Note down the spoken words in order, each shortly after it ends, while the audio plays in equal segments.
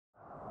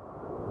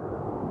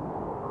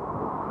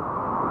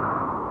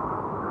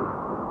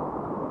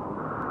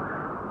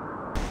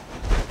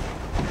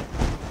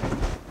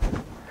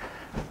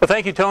Well,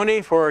 thank you,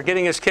 Tony, for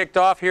getting us kicked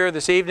off here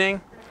this evening.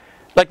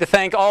 I'd like to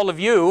thank all of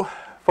you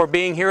for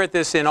being here at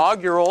this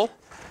inaugural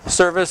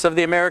service of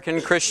the American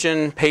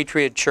Christian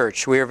Patriot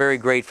Church. We are very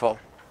grateful.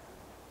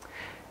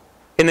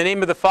 In the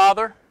name of the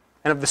Father,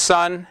 and of the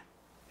Son,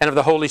 and of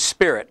the Holy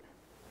Spirit.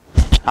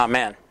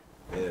 Amen.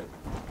 Amen.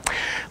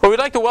 Well, we'd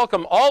like to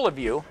welcome all of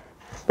you,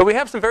 but we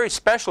have some very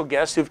special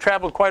guests who've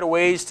traveled quite a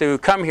ways to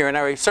come here, and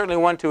I certainly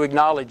want to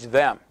acknowledge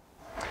them.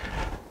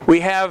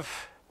 We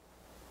have,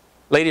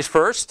 ladies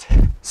first,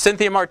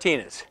 Cynthia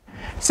Martinez.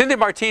 Cynthia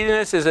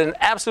Martinez is an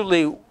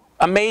absolutely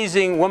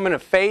amazing woman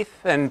of faith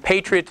and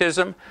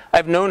patriotism.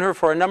 I've known her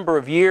for a number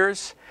of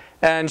years,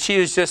 and she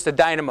is just a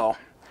dynamo,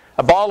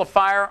 a ball of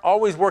fire,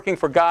 always working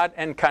for God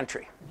and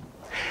country.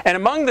 And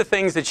among the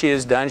things that she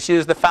has done, she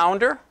is the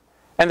founder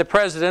and the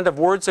president of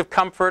Words of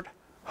Comfort,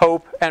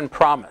 Hope, and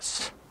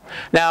Promise.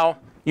 Now,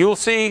 you'll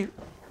see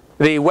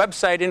the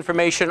website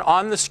information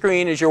on the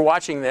screen as you're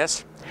watching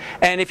this.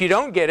 And if you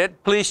don't get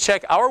it, please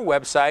check our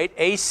website,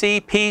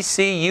 acpcusa.org,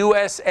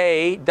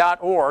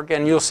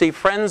 and you'll see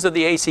Friends of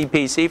the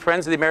ACPC,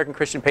 Friends of the American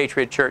Christian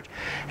Patriot Church,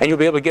 and you'll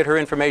be able to get her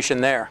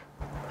information there.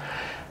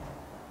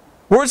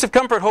 Words of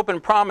Comfort, Hope,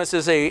 and Promise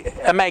is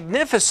a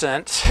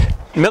magnificent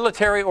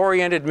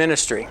military-oriented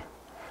ministry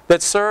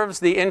that serves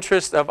the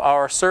interest of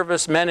our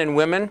servicemen and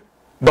women,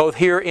 both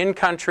here in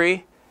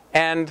country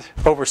and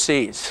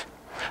overseas.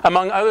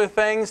 Among other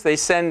things, they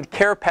send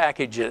care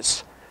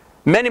packages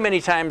many, many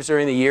times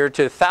during the year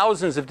to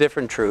thousands of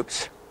different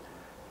troops.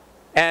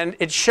 And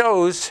it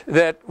shows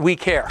that we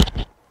care.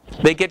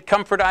 They get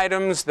comfort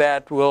items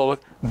that will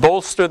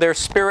bolster their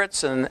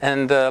spirits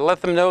and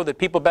let them know that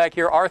people back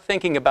here are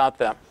thinking about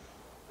them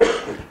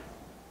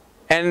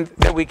and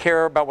that we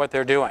care about what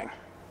they're doing.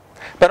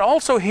 But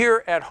also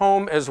here at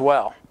home as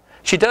well.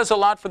 She does a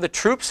lot for the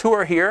troops who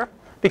are here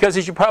because,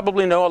 as you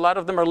probably know, a lot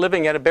of them are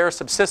living at a bare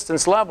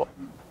subsistence level.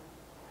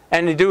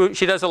 And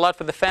she does a lot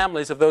for the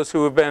families of those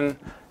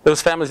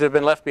families that have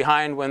been left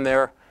behind when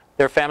their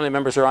family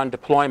members are on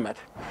deployment.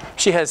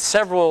 She has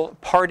several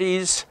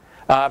parties,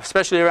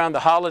 especially around the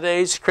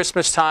holidays,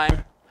 Christmas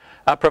time,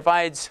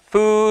 provides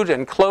food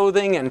and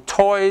clothing and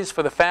toys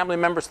for the family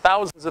members.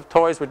 Thousands of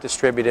toys were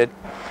distributed.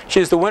 She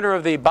is the winner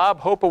of the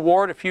Bob Hope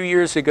Award a few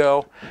years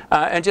ago,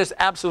 and just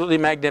absolutely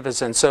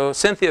magnificent. So,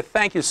 Cynthia,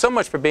 thank you so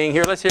much for being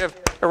here. Let's have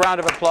a round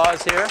of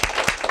applause here.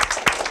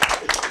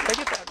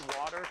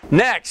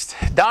 Next,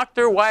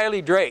 Dr.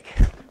 Wiley Drake.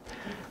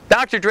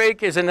 Dr.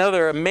 Drake is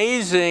another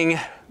amazing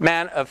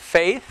man of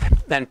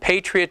faith and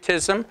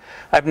patriotism.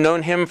 I've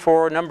known him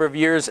for a number of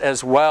years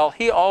as well.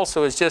 He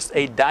also is just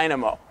a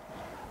dynamo.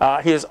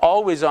 He is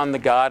always on the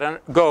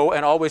go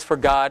and always for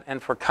God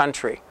and for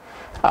country.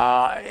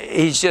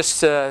 He's just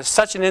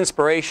such an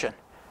inspiration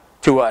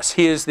to us.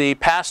 He is the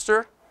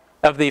pastor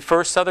of the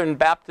First Southern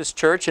Baptist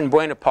Church in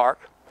Buena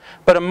Park.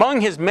 But among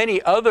his many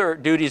other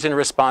duties and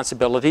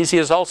responsibilities, he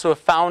is also a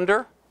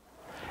founder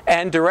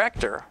and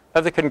director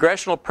of the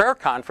Congressional Prayer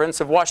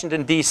Conference of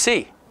Washington,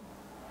 D.C.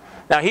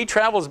 Now, he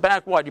travels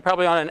back, you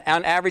probably on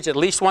average at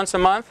least once a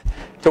month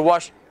to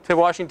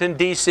Washington,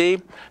 D.C.,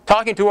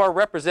 talking to our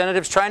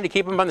representatives, trying to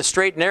keep them on the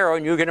straight and narrow,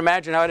 and you can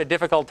imagine how a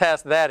difficult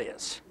task that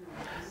is.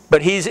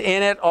 But he's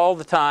in it all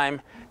the time,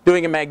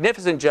 doing a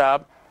magnificent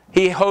job.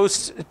 He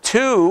hosts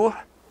 2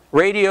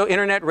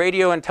 internet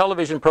radio and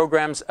television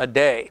programs a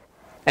day.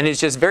 And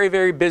he's just very,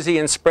 very busy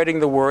in spreading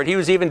the word. He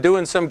was even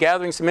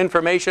gathering some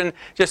information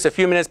just a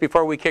few minutes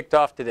before we kicked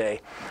off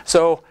today.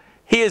 So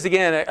he is,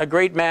 again, a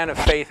great man of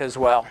faith as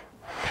well.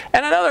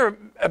 And another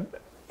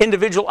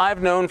individual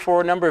I've known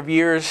for a number of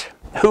years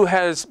who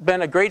has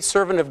been a great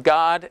servant of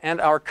God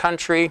and our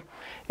country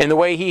in the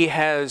way he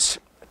has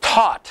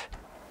taught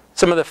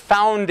some of the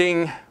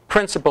founding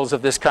principles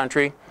of this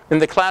country in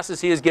the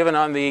classes he has given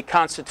on the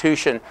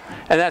Constitution.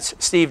 And that's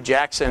Steve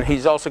Jackson.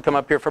 He's also come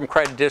up here from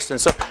quite a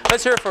distance. So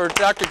let's hear it for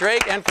Dr.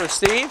 Drake and for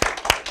Steve.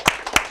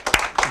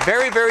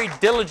 Very, very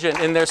diligent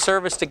in their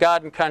service to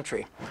God and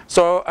country.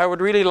 So I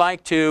would really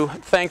like to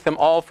thank them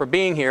all for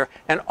being here,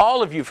 and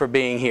all of you for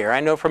being here.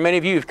 I know for many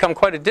of you, you've come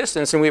quite a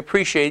distance, and we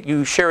appreciate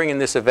you sharing in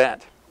this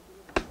event.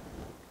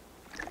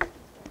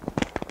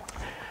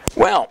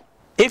 Well,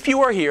 if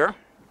you are here,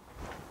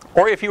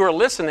 or if you are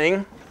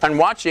listening and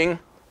watching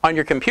on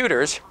your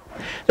computers,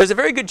 there's a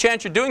very good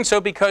chance you're doing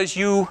so because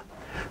you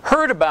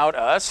heard about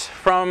us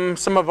from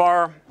some of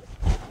our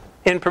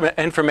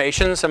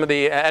information, some of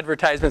the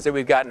advertisements that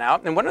we've gotten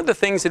out. And one of the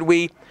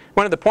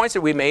points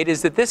that we made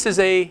is that this is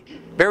a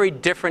very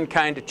different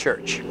kind of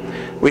church.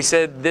 We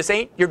said, this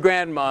ain't your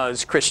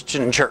grandma's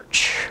Christian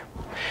church.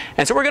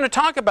 And so we're going to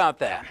talk about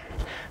that.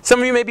 Some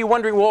of you may be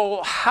wondering,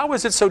 well, how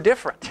is it so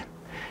different?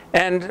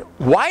 And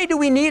why do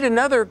we need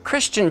another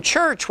Christian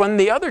church when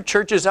the other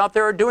churches out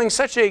there are doing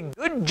such a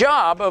good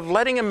job of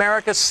letting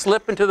America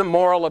slip into the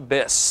moral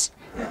abyss?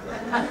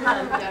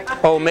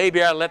 Oh,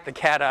 maybe I let the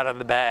cat out of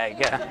the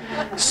bag.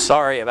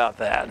 Sorry about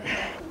that.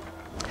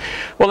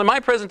 Well, in my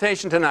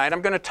presentation tonight,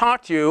 I'm going to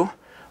talk to you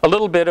a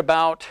little bit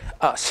about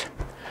us.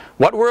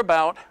 What we're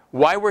about,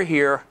 why we're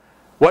here,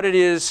 what it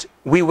is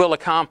we will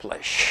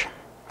accomplish.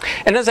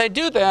 And as I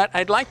do that,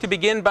 I'd like to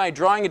begin by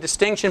drawing a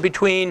distinction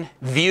between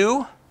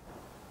view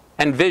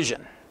and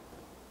vision.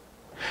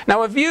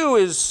 Now, a view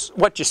is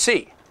what you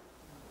see.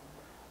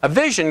 A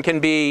vision can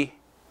be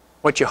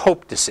what you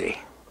hope to see.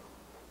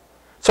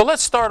 So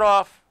let's start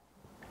off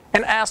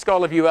and ask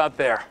all of you out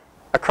there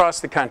across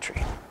the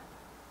country,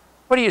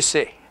 what do you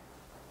see?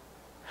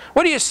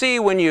 What do you see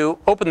when you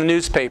open the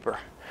newspaper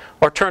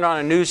or turn on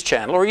a news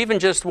channel or even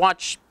just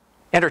watch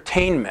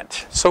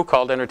entertainment,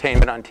 so-called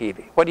entertainment on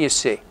TV? What do you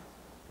see?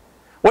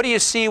 What do you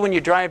see when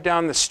you drive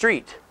down the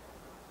street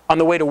on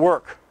the way to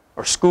work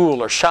or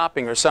school or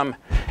shopping or some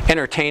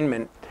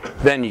entertainment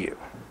venue?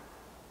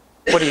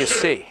 What do you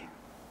see?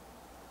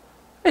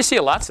 You see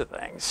lots of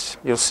things.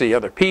 You'll see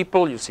other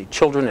people, you'll see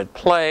children at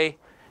play,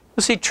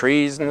 you'll see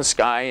trees in the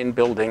sky and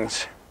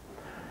buildings.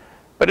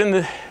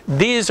 But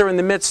these are in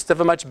the midst of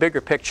a much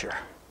bigger picture.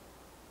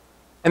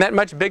 And that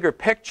much bigger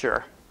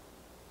picture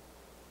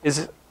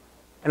is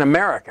an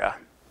America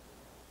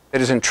that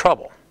is in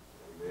trouble.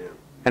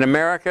 An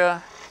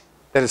America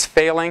that is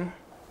failing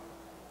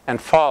and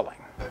falling.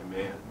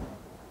 Amen.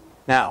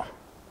 Now,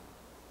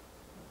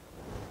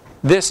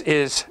 this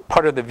is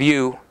part of the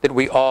view that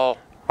we all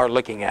are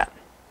looking at.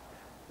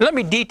 Let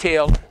me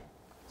detail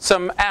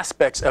some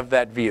aspects of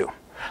that view.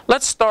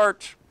 Let's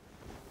start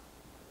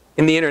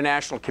in the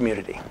international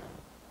community.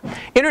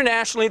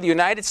 Internationally, the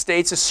United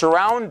States is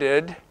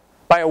surrounded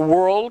by a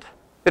world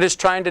that is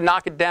trying to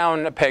knock it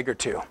down a peg or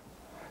two.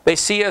 They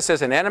see us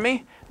as an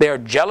enemy. They are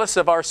jealous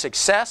of our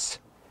success.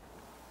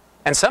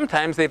 And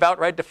sometimes they've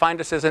outright defined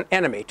us as an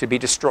enemy to be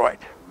destroyed.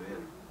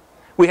 Amen.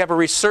 We have a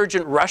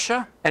resurgent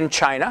Russia and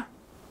China,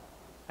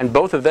 and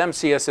both of them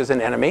see us as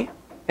an enemy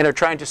and are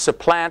trying to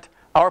supplant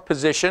our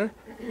position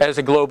as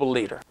a global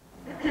leader.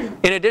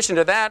 In addition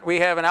to that, we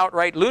have an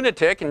outright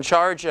lunatic in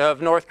charge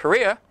of North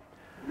Korea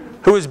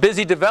who is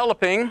busy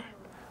developing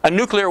a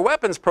nuclear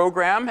weapons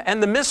program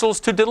and the missiles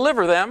to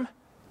deliver them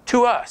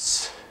to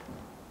us.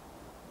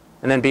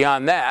 And then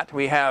beyond that,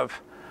 we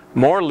have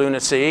more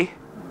lunacy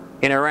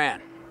in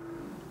Iran,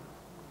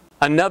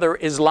 another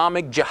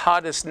Islamic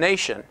jihadist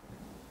nation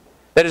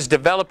that is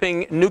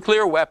developing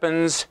nuclear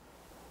weapons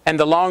and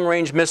the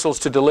long-range missiles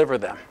to deliver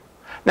them.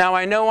 Now,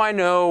 I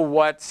know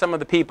what some of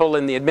the people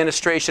in the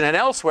administration and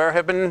elsewhere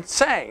have been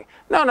saying.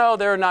 No,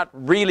 they're not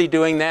really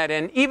doing that,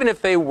 and even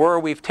if they were,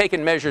 we've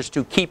taken measures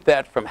to keep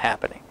that from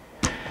happening.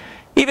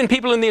 Even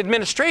people in the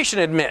administration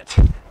admit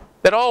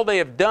that all they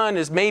have done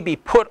is maybe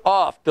put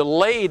off,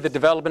 delay the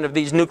development of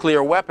these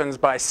nuclear weapons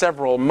by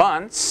several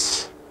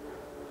months.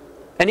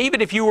 And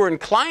even if you were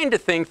inclined to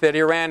think that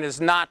Iran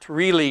is not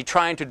really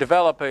trying to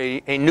develop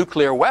a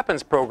nuclear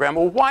weapons program,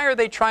 well, why are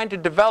they trying to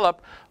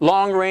develop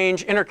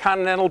long-range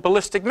intercontinental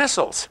ballistic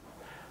missiles?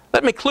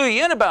 Let me clue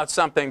you in about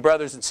something,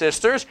 brothers and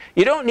sisters.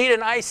 You don't need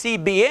an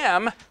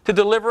ICBM to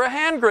deliver a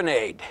hand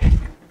grenade.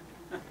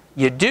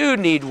 You do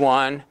need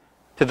one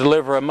to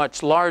deliver a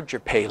much larger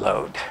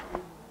payload.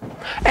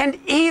 And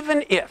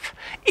even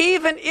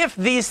if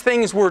these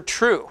things were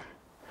true,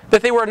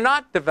 that they were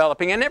not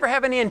developing and never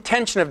have any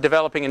intention of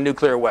developing a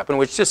nuclear weapon,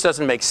 which just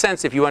doesn't make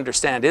sense if you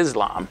understand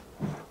Islam,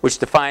 which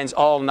defines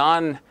all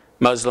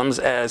non-Muslims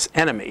as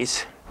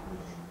enemies.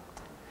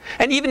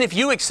 And even if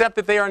you accept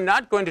that they are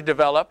not going to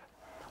develop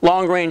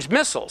long-range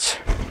missiles,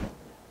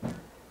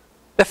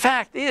 the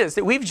fact is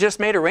that we've just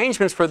made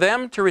arrangements for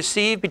them to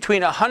receive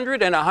between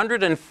 $100 and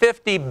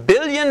 $150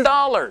 billion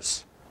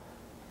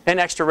in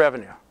extra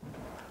revenue.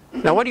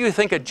 Now, what do you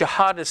think a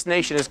jihadist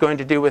nation is going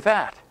to do with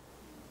that?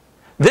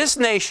 This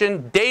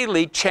nation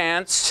daily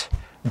chants,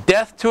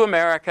 "Death to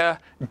America,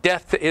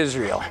 death to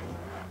Israel."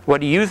 What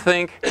do you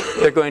think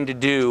they're going to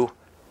do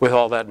with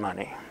all that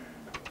money?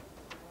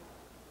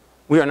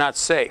 We are not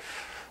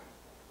safe.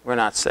 We're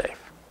not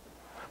safe.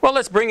 Well,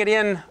 let's bring it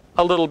in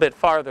a little bit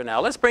farther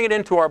now. Let's bring it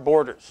into our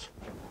borders.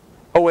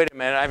 Oh, wait a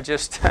minute. I've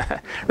just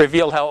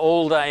revealed how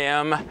old I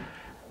am.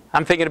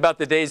 I'm thinking about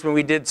the days when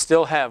we did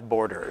still have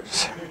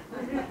borders.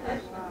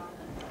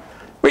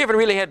 We haven't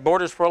really had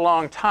borders for a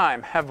long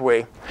time, have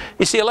we?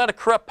 You see, a lot of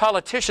corrupt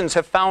politicians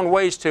have found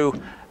ways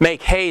to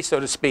make hay,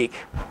 so to speak,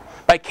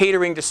 by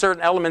catering to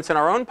certain elements in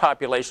our own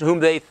population whom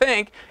they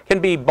think can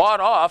be bought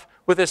off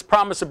with this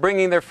promise of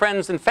bringing their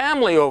friends and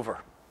family over.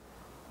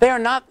 They are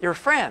not your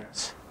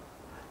friends.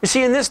 You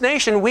see, in this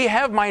nation, we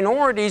have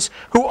minorities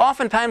who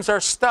oftentimes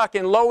are stuck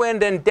in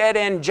low-end and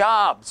dead-end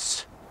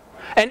jobs.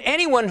 And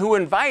anyone who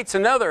invites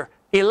another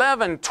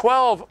 11,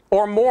 12,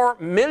 or more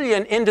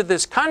million into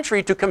this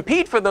country to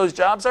compete for those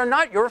jobs are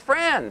not your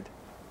friend.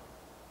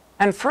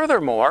 And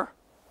furthermore,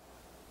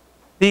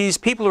 these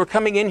people who are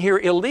coming in here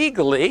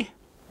illegally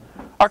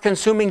are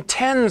consuming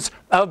tens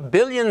of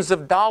billions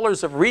of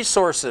dollars of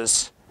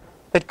resources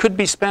that could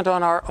be spent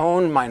on our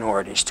own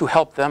minorities to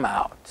help them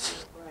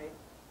out.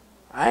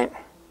 Right?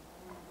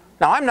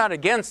 Now, I'm not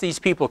against these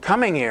people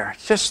coming here.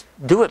 Just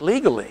do it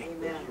legally.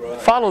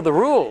 Right. Follow the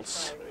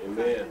rules.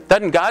 Amen.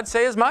 Doesn't God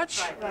say as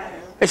much?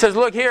 He says,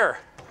 look here,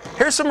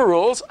 here's some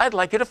rules. I'd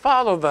like you to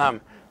follow them.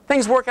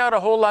 Things work out a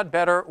whole lot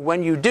better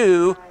when you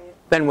do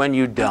than when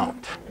you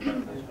don't.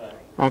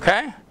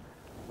 Okay?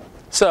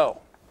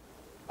 So,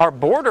 Our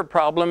border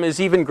problem is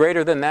even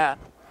greater than that.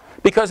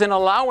 Because in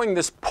allowing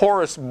this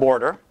porous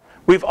border,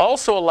 we've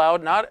also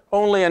allowed not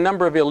only a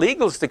number of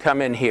illegals to come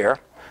in here,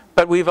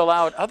 but we've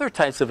allowed other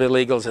types of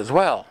illegals as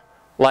well,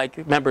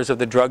 like members of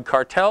the drug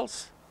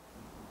cartels,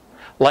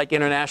 like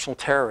international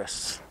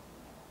terrorists.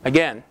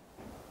 Again,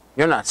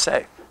 you're not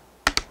safe.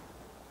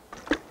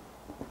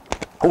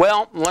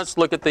 Well, let's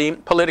look at the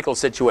political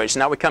situation.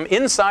 Now we come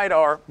inside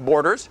our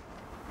borders,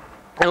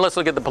 and let's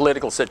look at the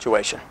political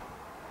situation.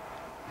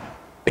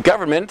 The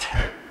government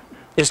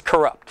is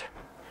corrupt.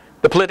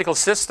 The political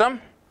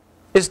system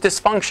is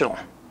dysfunctional.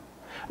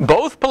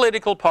 Both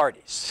political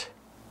parties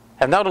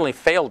have not only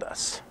failed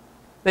us,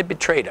 they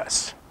betrayed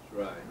us.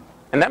 That's right.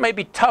 And that may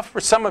be tough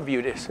for some of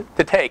you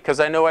to take,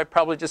 because I know I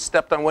probably just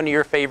stepped on one of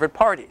your favorite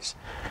parties.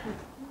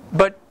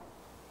 But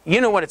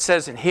you know what it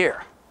says in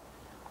here.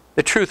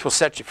 The truth will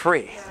set you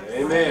free.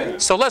 Amen.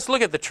 So let's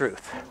look at the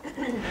truth.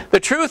 The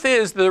truth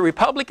is the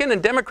Republican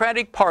and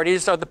Democratic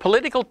parties are the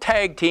political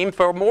tag team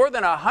for more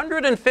than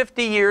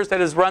 150 years that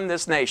has run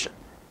this nation.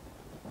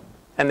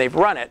 And they've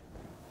run it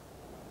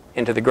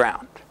into the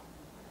ground.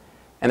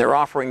 And they're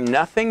offering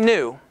nothing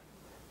new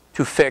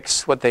to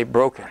fix what they've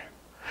broken.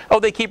 Oh,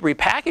 they keep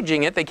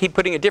repackaging it, they keep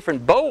putting a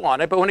different bow on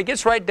it, but when it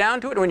gets right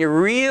down to it, when you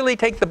really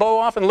take the bow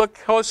off and look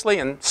closely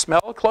and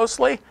smell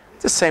closely,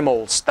 it's the same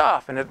old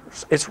stuff, and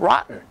it's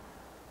rotten.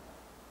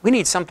 We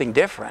need something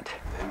different.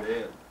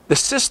 Amen. The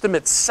system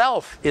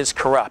itself is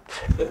corrupt.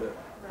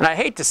 And I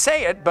hate to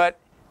say it, but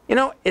you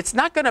know, it's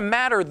not going to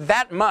matter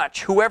that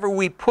much whoever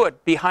we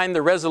put behind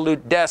the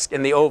resolute desk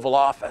in the Oval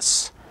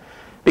Office.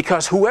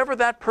 Because whoever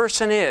that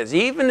person is,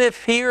 even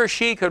if he or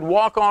she could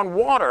walk on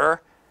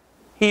water,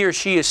 he or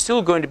she is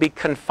still going to be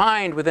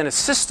confined within a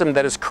system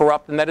that is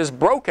corrupt and that is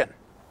broken.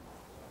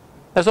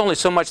 There's only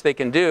so much they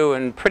can do,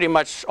 and pretty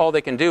much all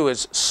they can do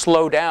is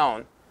slow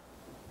down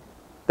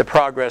the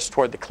progress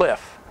toward the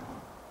cliff.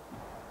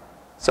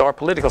 So our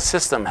political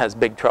system has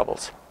big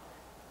troubles.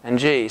 And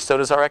gee, so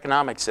does our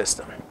economic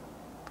system.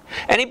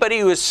 Anybody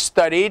who has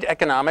studied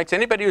economics,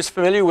 anybody who's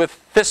familiar with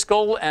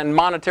fiscal and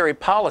monetary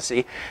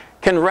policy,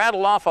 can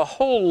rattle off a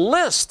whole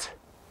list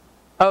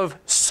of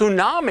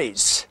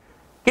tsunamis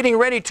getting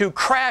ready to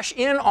crash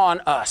in on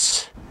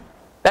us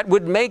that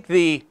would make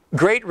the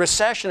Great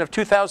Recession of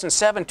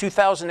 2007,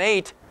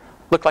 2008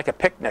 look like a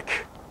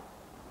picnic.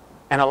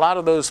 And a lot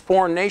of those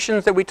foreign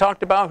nations that we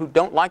talked about who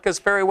don't like us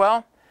very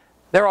well,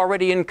 they're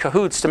already in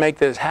cahoots to make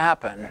this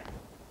happen.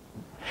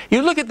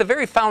 You look at the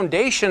very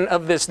foundation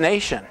of this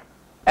nation,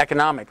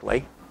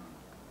 economically,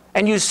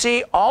 and you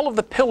see all of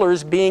the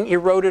pillars being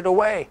eroded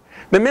away.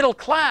 The middle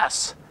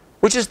class,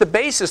 which is the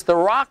basis, the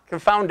rock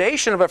and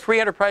foundation of a free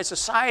enterprise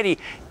society,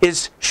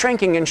 is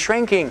shrinking and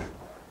shrinking.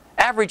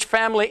 Average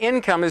family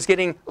income is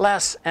getting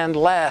less and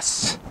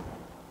less.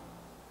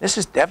 This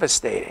is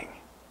devastating.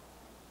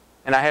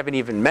 And I haven't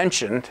even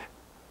mentioned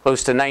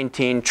close to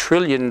 $19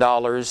 trillion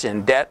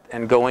in debt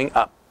and going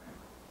up.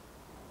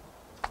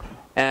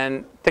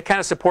 And to kind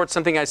of support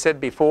something I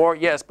said before,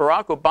 yes,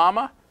 Barack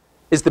Obama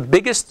is the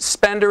biggest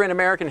spender in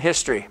American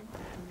history.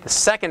 The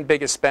second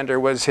biggest spender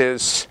was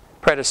his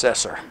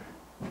predecessor,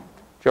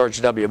 George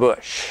W.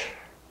 Bush.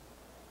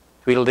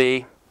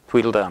 Tweedledee,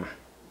 Tweedledum.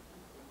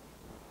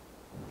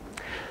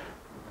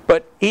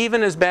 But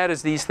even as bad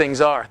as these things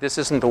are, this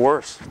isn't the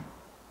worst.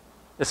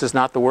 This is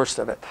not the worst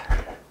of it.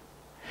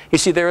 You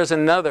see, there is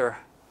another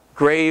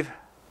grave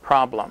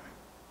problem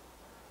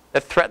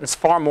that threatens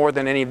far more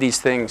than any of these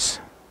things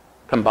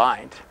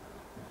combined.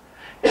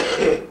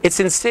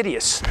 It's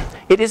insidious.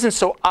 It isn't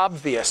so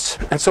obvious,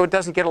 and so it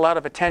doesn't get a lot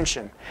of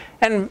attention.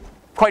 And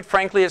quite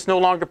frankly, it's no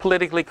longer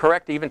politically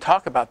correct to even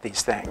talk about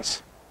these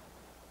things.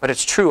 But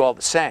it's true all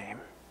the same.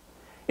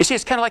 You see,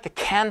 it's kind of like a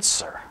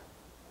cancer.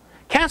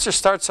 Cancer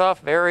starts off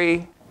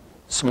very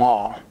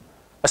small.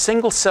 A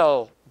single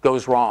cell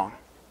goes wrong,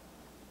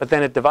 but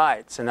then it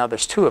divides, and now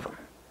there's 2 of them.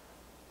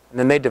 And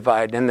then they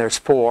divide, and then there's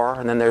 4,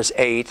 and then there's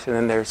 8, and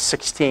then there's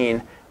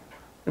 16.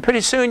 And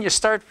pretty soon you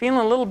start feeling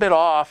a little bit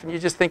off, and you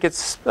just think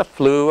it's a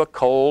flu, a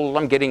cold,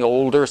 I'm getting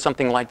older,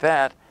 something like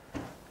that.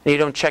 And you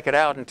don't check it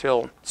out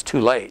until it's too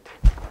late.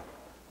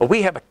 Well,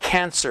 we have a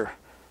cancer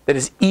that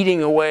is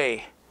eating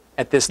away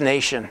at this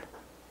nation,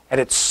 at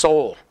its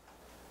soul,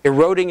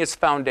 eroding its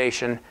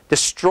foundation,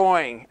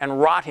 destroying and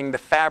rotting the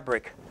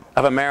fabric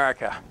of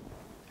America.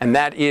 And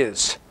that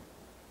is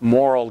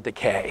moral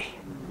decay.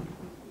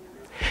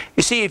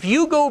 You see, if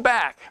you go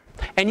back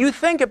and you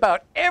think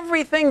about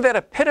everything that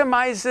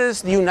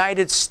epitomizes the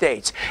United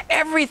States,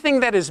 everything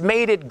that has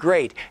made it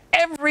great,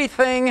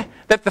 everything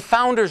that the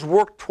founders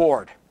worked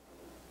toward,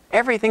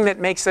 everything that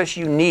makes us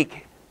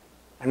unique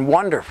and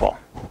wonderful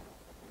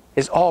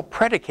is all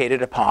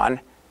predicated upon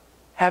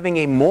having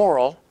a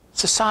moral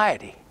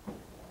society.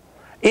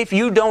 If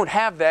you don't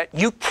have that,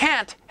 you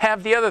can't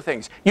have the other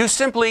things. You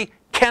simply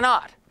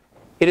cannot.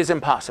 It is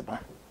impossible.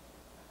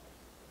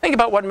 Think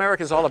about what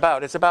America is all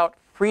about. It's about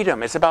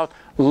freedom. It's about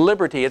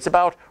liberty. It's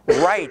about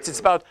rights. It's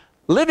about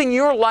living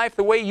your life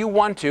the way you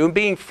want to and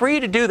being free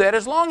to do that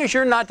as long as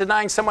you're not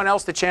denying someone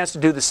else the chance to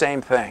do the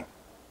same thing.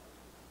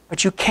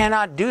 But you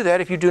cannot do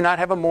that if you do not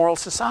have a moral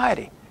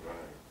society.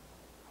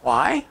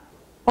 Why?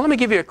 Well, let me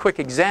give you a quick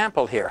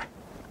example here.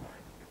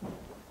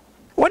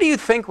 What do you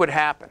think would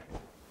happen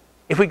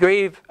if we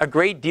gave a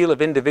great deal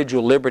of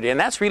individual liberty? And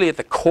that's really at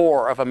the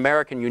core of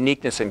American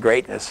uniqueness and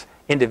greatness,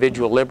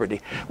 individual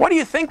liberty. What do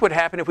you think would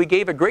happen if we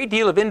gave a great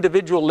deal of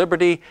individual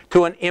liberty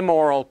to an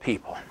immoral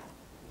people?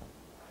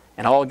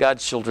 And all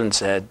God's children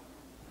said,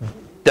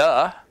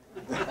 duh.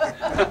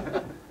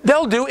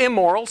 They'll do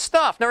immoral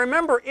stuff. Now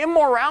remember,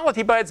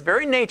 immorality by its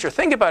very nature,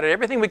 think about it,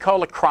 everything we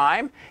call a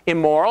crime,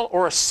 immoral,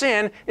 or a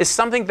sin is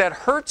something that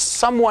hurts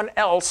someone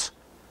else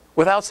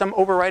without some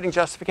overriding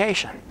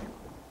justification.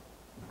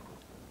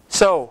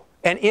 So,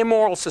 an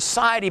immoral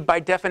society by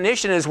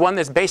definition is one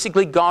that's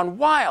basically gone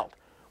wild,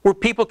 where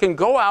people can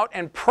go out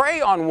and prey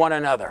on one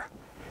another.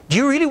 Do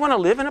you really want to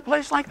live in a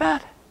place like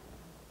that?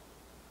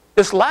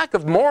 This lack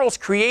of morals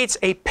creates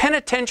a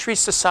penitentiary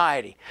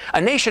society, a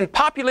nation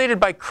populated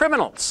by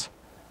criminals,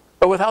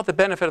 but without the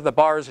benefit of the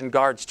bars and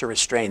guards to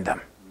restrain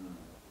them.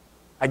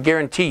 I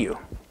guarantee you,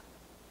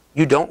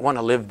 you don't want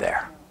to live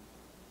there,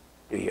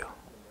 do you?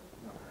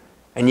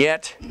 And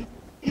yet,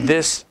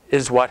 this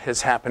is what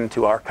has happened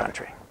to our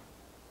country.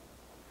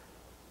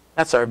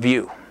 That's our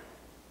view.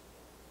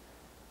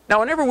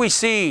 Now, whenever we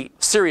see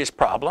serious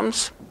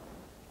problems,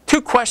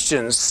 two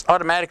questions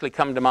automatically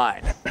come to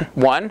mind.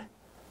 One,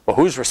 well,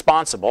 who's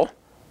responsible?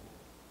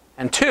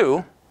 And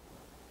two,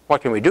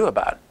 what can we do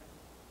about it?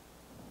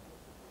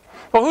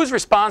 Well, who's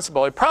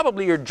responsible?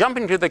 Probably you're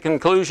jumping to the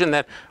conclusion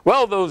that,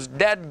 well, those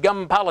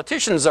dadgum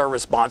politicians are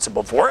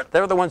responsible for it.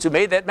 They're the ones who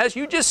made that mess.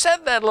 You just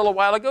said that a little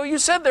while ago. You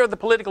said they're the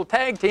political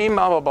tag team,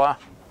 blah, blah, blah.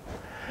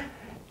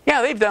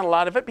 Yeah, they've done a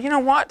lot of it, but you know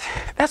what?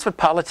 That's what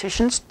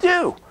politicians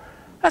do.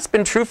 That's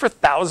been true for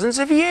thousands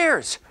of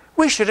years.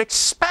 We should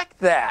expect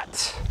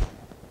that.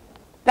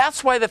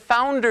 That's why the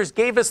founders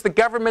gave us the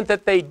government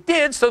that they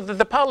did, so that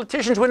the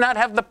politicians would not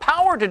have the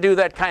power to do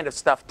that kind of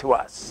stuff to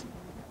us.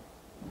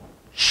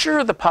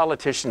 Sure, the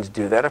politicians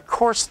do that. Of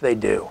course they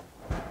do.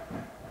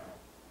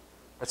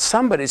 But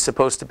somebody's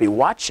supposed to be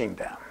watching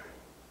them.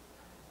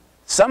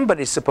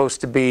 Somebody's supposed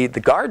to be the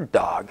guard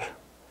dog.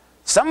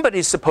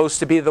 Somebody's supposed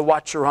to be the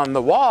watcher on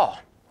the wall.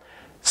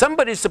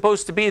 Somebody's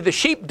supposed to be the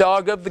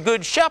sheepdog of the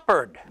good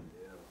shepherd.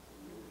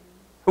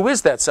 Who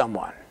is that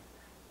someone?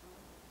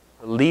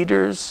 The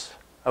leaders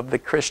of the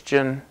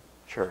Christian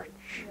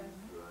church.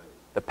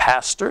 The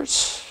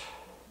pastors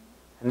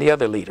and the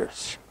other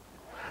leaders.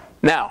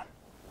 Now,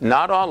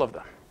 not all of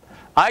them.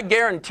 I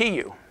guarantee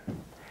you,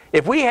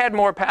 if we had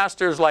more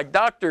pastors like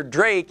Dr.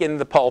 Drake in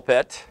the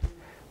pulpit,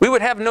 we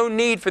would have no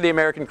need for the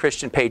American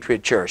Christian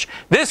Patriot Church.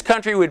 This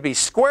country would be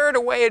squared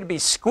away, it'd be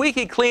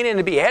squeaky clean, and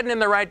it'd be heading in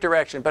the right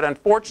direction. But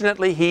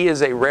unfortunately, he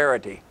is a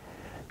rarity.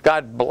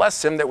 God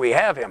bless him that we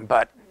have him,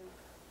 but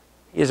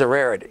he is a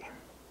rarity.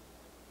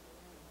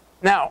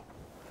 Now,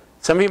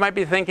 some of you might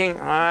be thinking,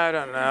 I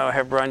don't know,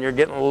 Hebron, you're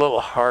getting a little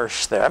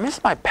harsh there. I mean,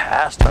 it's my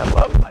pastor. I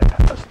love my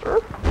pastor.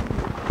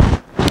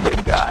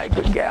 Good guy,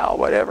 good gal,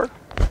 whatever.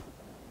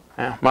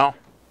 Yeah, well,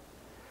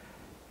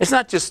 it's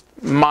not just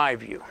my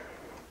view.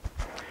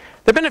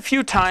 There have been a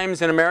few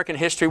times in American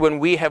history when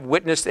we have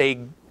witnessed a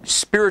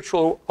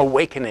spiritual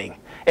awakening,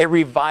 a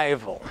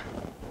revival.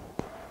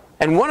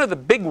 And one of the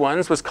big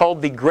ones was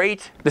called the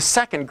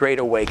Second Great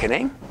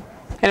Awakening.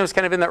 And it was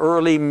kind of in the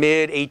early,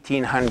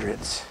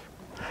 mid-1800s.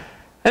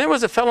 And there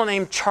was a fellow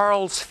named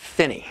Charles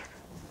Finney,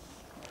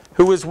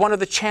 who was one of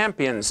the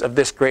champions of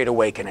this Great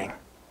Awakening.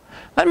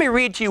 Let me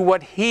read to you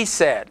what he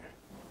said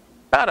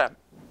about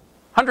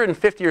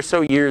 150 or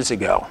so years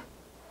ago,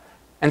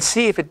 and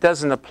see if it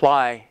doesn't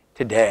apply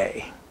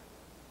today.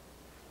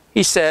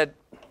 He said,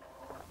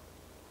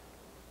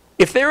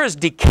 if there is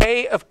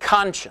decay of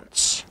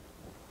conscience,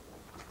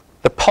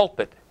 the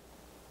pulpit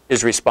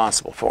is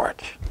responsible for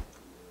it.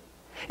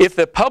 If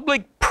the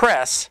public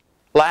press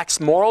lacks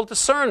moral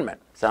discernment,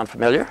 sound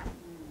familiar?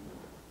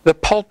 The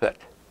pulpit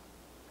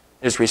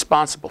is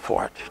responsible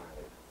for it.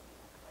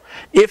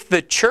 If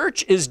the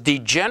church is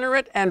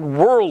degenerate and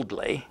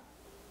worldly,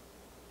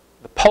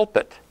 the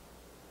pulpit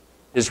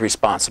is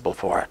responsible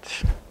for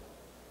it.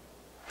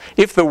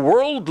 If the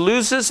world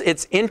loses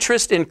its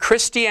interest in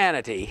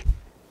Christianity,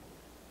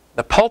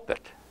 the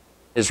pulpit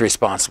is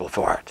responsible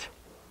for it.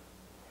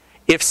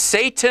 If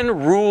Satan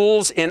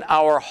rules in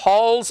our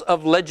halls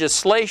of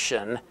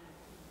legislation,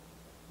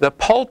 the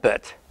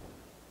pulpit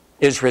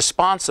is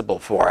responsible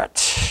for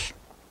it.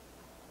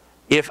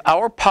 If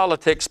our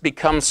politics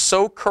become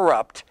so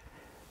corrupt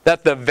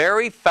that the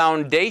very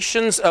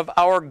foundations of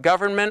our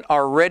government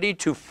are ready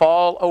to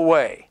fall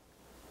away,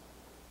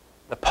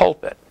 the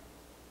pulpit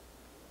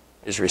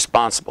is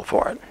responsible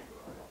for it.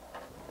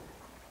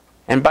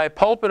 And by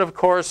pulpit, of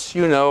course,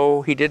 you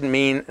know he didn't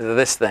mean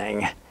this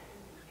thing.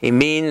 He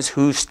means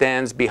who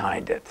stands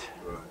behind it.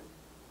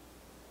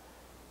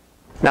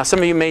 Now, some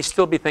of you may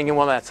still be thinking,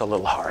 well, that's a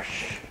little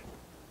harsh.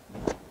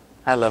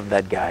 I love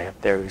that guy up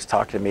there who's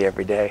talking to me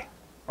every day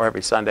or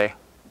every Sunday.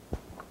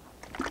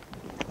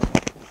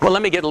 Well,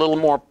 let me get a little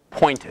more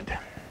pointed.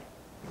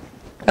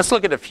 Let's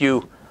look at a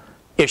few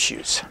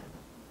issues.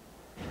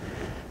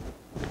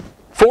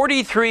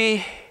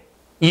 43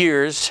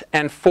 years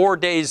and 4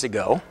 days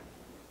ago,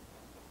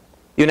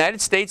 the United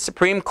States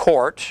Supreme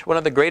Court, one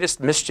of the greatest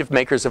mischief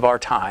makers of our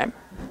time,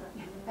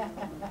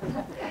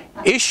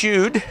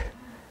 issued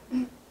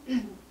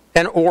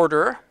an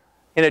order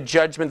in a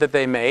judgment that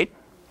they made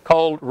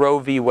called Roe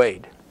v.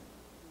 Wade.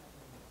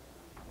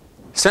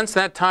 Since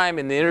that time,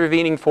 in the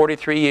intervening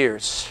 43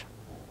 years,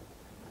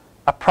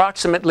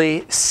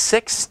 approximately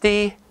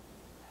 60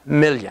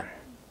 million,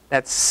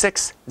 that's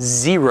 60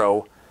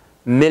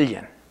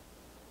 million,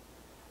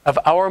 of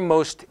our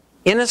most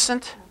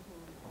innocent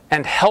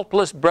and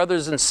helpless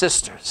brothers and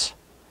sisters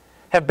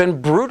have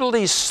been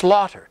brutally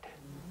slaughtered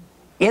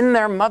in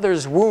their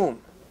mother's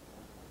womb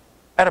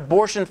at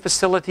abortion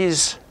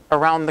facilities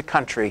around the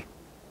country,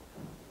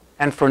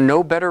 and for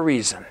no better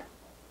reason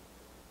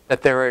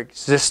that their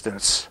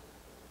existence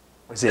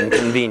was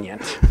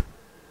inconvenient.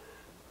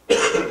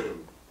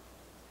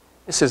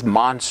 This is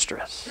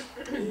monstrous.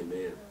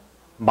 Amen.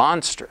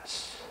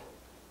 Monstrous.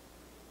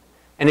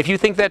 And if you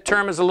think that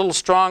term is a little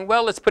strong,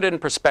 well, let's put it in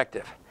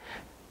perspective.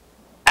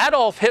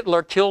 Adolf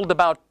Hitler killed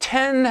about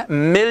 10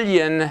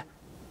 million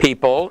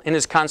people in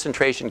his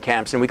concentration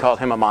camps, and we call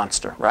him a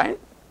monster, right?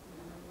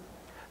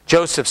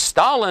 Joseph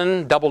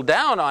Stalin doubled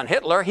down on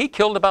Hitler. He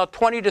killed about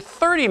 20 to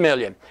 30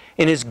 million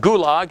in his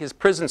gulag, his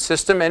prison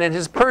system, and in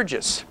his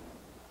purges.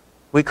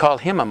 We call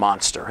him a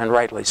monster, and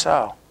rightly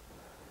so.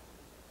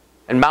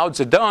 And Mao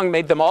Zedong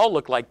made them all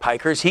look like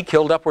pikers. He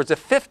killed upwards of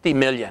 50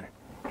 million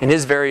in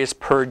his various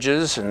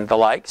purges and the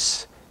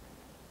likes.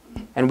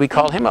 And we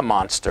call him a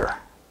monster,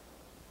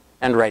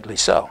 and rightly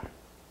so.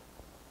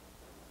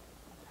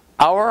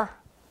 Our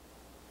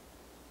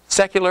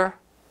secular,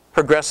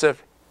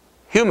 progressive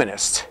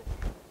humanists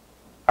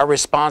are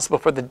responsible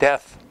for the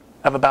death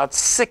of about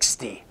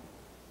 60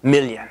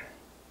 million.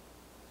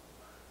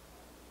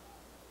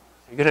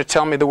 You're going to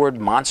tell me the word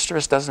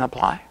monstrous doesn't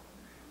apply?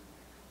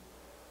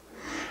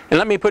 And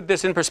let me put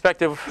this in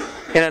perspective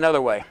in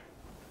another way.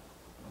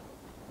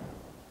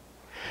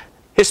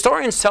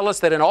 Historians tell us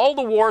that in all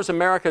the wars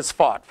America has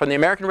fought, from the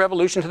American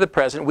Revolution to the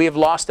present, we have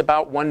lost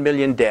about 1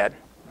 million dead.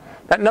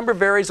 That number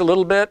varies a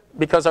little bit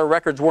because our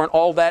records weren't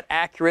all that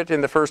accurate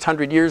in the first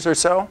 100 years or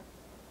so.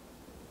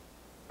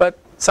 But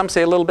some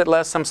say a little bit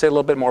less, some say a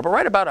little bit more. But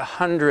right about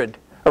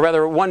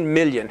 1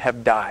 million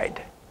have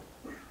died.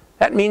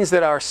 That means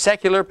that our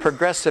secular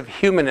progressive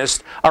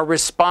humanists are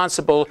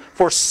responsible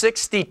for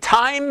 60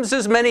 times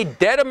as many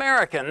dead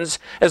Americans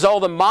as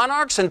all the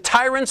monarchs and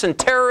tyrants and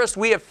terrorists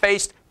we have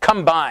faced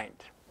combined.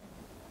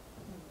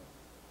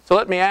 So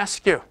let me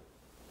ask you,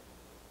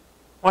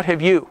 what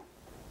have you,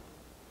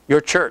 your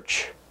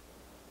church,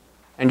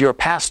 and your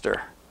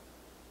pastor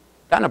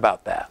done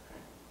about that?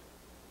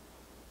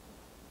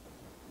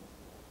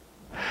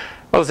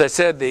 Well, as I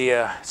said,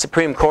 the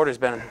Supreme Court has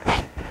been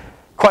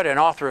quite an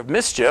author of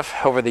mischief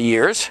over the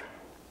years.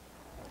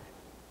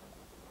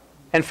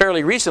 And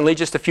fairly recently,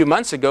 just a few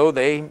months ago,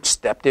 they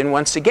stepped in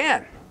once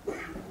again.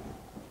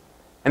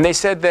 And they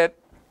said that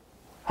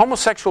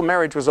homosexual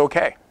marriage was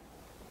okay.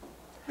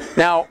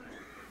 Now,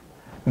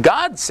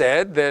 God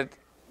said that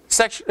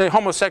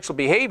homosexual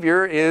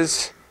behavior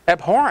is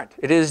abhorrent.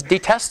 It is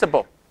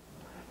detestable.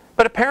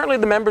 But apparently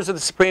the members of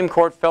the Supreme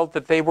Court felt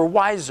that they were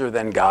wiser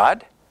than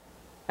God,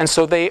 and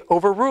so they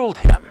overruled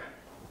him.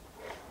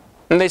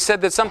 And they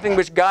said that something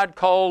which God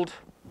called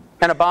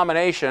an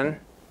abomination,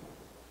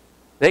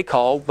 they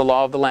called the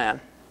law of the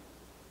land.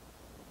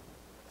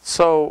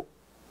 So,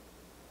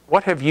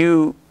 what have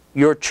you,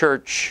 your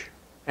church,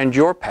 and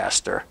your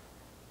pastor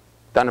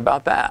done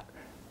about that?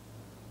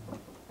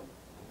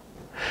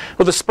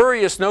 Well, the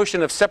spurious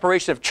notion of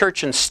separation of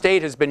church and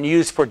state has been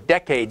used for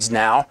decades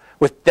now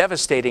with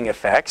devastating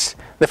effects. In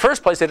the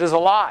first place, it is a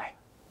lie.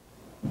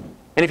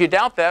 And if you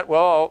doubt that,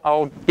 well,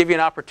 I'll give you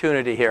an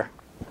opportunity here.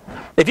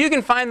 If you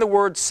can find the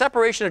word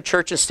separation of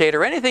church and state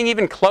or anything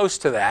even close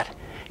to that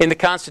in the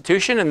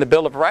Constitution and the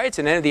Bill of Rights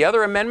and any of the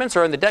other amendments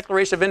or in the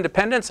Declaration of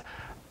Independence,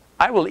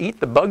 I will eat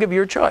the bug of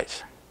your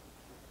choice.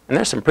 And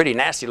there's some pretty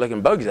nasty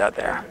looking bugs out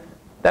there.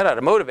 That ought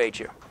to motivate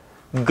you.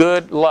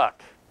 Good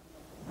luck.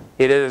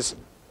 It is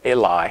a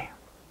lie.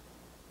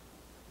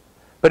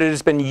 But it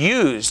has been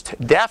used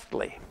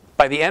deftly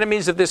by the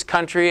enemies of this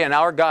country and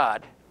our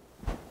God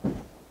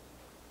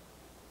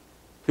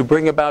to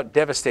bring about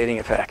devastating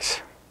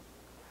effects.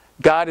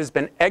 God has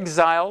been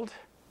exiled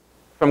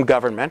from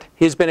government.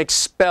 He's been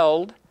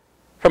expelled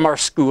from our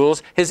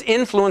schools. His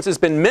influence has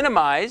been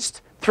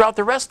minimized throughout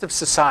the rest of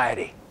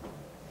society.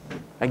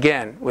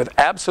 Again, with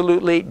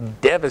absolutely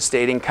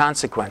devastating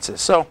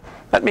consequences. So,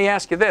 let me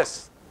ask you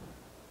this.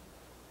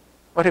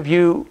 What have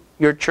you,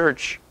 your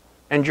church,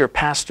 and your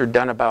pastor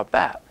done about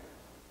that?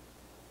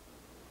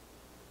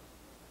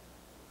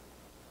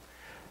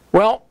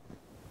 Well,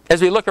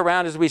 as we look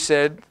around, as we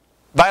said,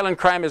 violent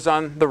crime is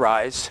on the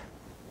rise.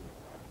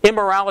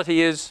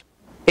 Immorality is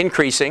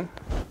increasing.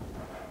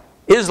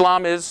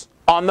 Islam is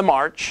on the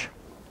march.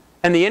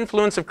 And the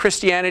influence of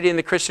Christianity in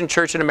the Christian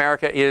church in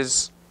America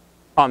is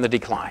on the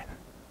decline.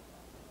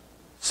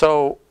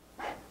 So,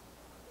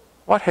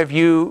 what have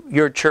you,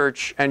 your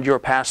church, and your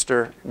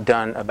pastor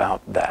done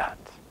about that?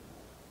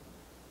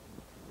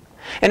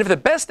 And if the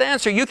best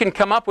answer you can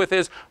come up with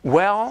is,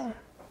 well,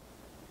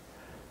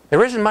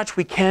 there isn't much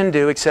we can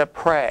do except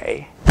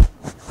pray,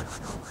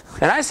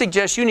 then I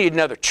suggest you need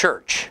another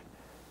church,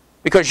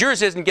 because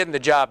yours isn't getting the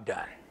job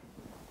done.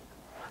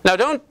 Now,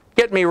 don't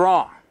get me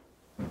wrong.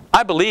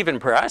 I believe in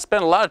prayer. I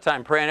spend a lot of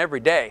time praying every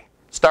day,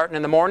 starting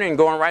in the morning and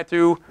going right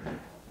through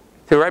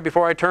to right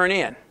before I turn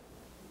in.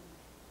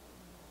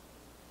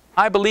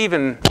 I believe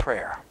in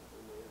prayer,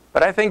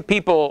 but I think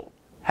people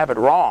have it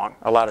wrong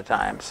a lot of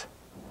times.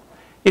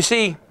 You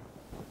see,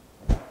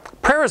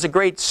 prayer is a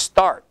great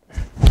start.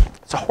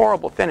 It's a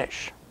horrible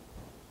finish.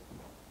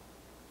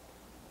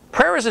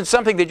 Prayer isn't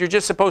something that you're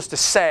just supposed to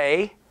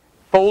say,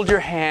 fold your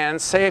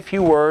hands, say a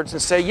few words,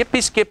 and say,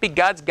 yippee skippy,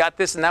 God's got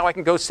this, and now I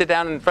can go sit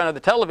down in front of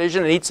the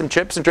television and eat some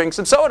chips and drink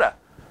some soda.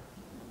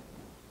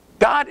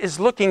 God is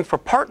looking for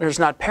partners,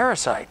 not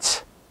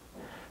parasites.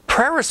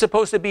 Prayer is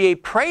supposed to be a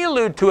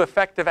prelude to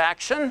effective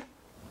action,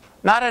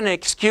 not an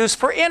excuse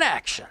for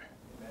inaction.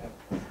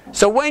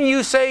 So when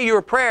you say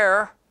your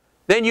prayer,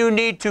 then you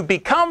need to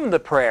become the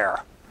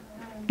prayer.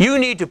 You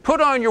need to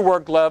put on your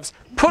work gloves,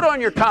 put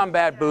on your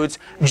combat boots,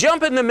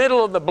 jump in the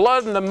middle of the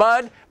blood and the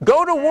mud,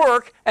 go to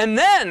work, and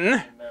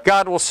then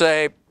God will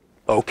say,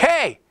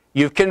 okay,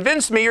 you've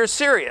convinced me you're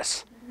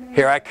serious.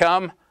 Here I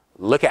come,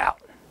 look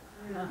out.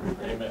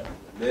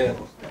 Amen.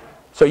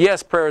 So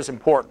yes, prayer is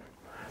important.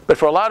 But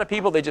for a lot of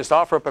people, they just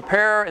offer up a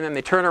prayer and then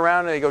they turn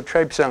around and they go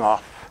traipsing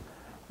off.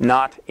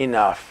 Not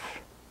enough.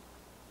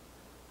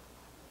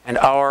 And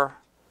our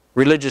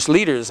religious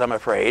leaders, I'm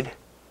afraid,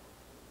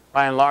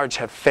 by and large,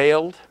 have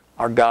failed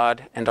our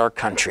God and our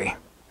country.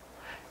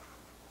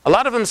 A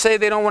lot of them say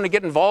they don't want to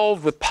get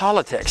involved with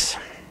politics.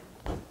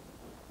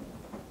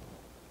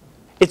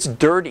 It's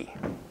dirty.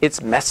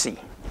 It's messy.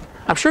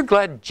 I'm sure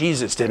glad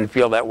Jesus didn't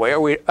feel that way,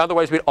 or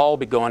otherwise we'd all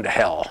be going to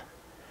hell.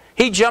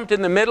 He jumped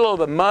in the middle of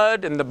the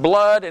mud and the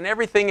blood and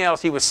everything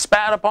else. He was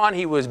spat upon.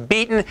 He was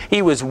beaten.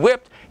 He was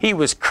whipped. He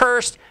was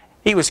cursed.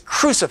 He was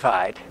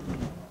crucified.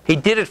 He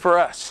did it for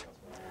us.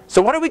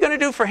 So what are we going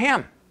to do for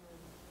him?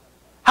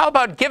 How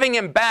about giving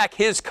him back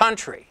his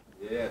country?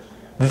 Yes.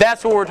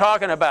 That's what we're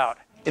talking about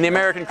in the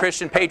American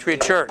Christian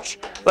Patriot Church.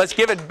 Let's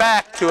give it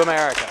back to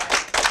America.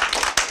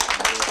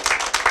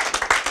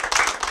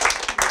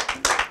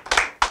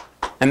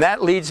 And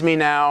that leads me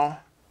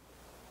now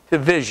to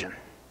vision.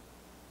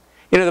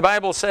 You know, the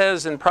Bible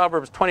says in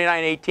Proverbs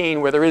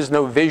 29:18, where there is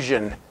no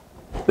vision,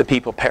 the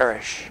people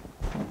perish.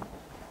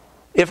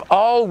 If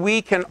all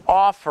we can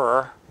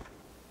offer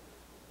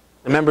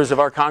the members of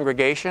our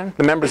congregation,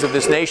 the members of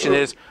this nation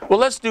is, well,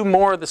 let's do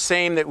more of the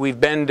same that we've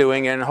been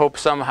doing and hope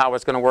somehow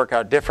it's going to work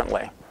out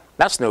differently.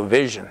 That's no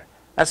vision.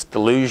 That's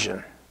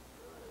delusion.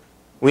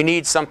 We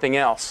need something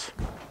else.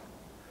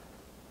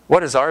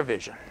 What is our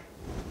vision?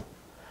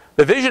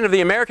 The vision of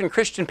the American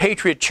Christian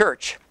Patriot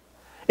Church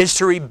is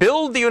to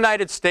rebuild the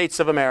United States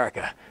of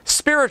America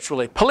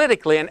spiritually,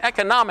 politically, and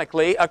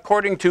economically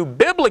according to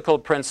biblical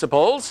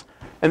principles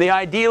and the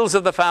ideals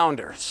of the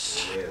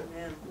founders.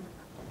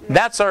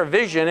 That's our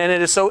vision, and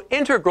it is so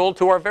integral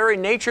to our very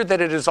nature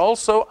that it is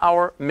also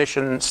our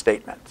mission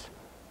statement.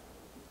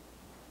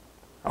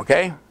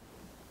 Okay?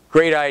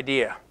 Great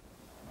idea.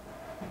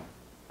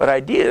 But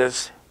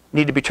ideas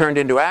need to be turned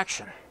into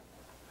action.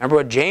 Remember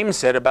what James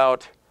said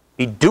about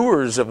be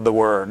doers of the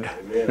word,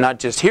 not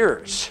just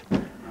hearers.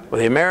 Well,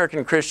 the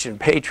American Christian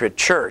Patriot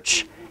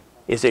Church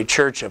is a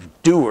church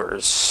of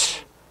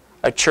doers,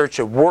 a church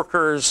of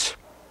workers,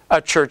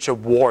 a church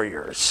of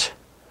warriors.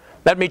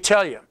 Let me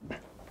tell you,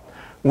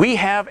 we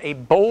have a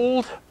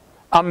bold,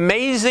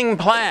 amazing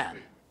plan.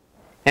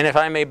 And if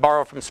I may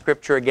borrow from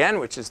Scripture again,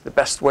 which is the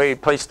best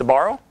place to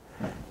borrow,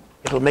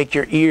 it'll make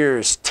your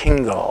ears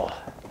tingle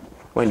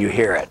when you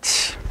hear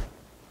it.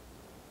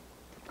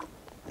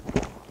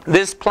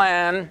 This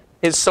plan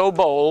is so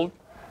bold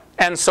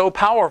and so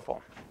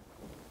powerful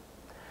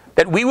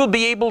that we will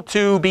be able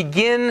to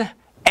begin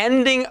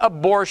ending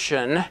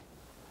abortion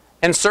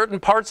in certain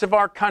parts of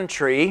our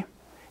country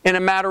in a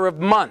matter of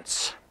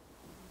months,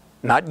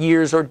 not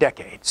years or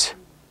decades.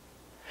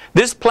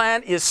 This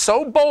plan is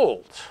so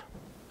bold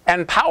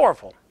and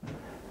powerful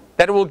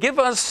that it will give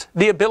us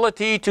the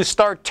ability to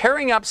start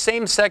tearing up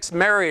same-sex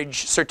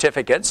marriage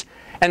certificates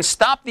and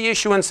stop the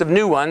issuance of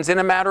new ones in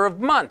a matter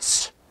of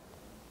months,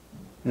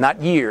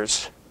 not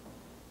years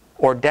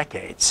or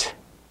decades.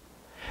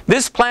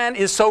 This plan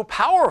is so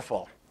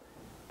powerful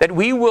that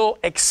we will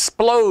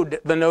explode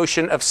the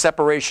notion of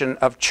separation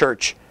of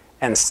church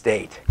and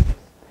state.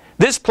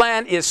 This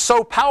plan is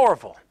so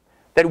powerful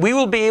that we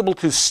will be able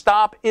to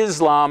stop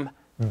Islam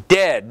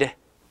dead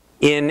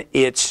in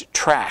its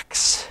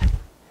tracks.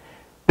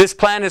 This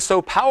plan is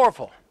so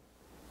powerful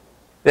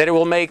that it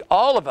will make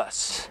all of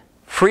us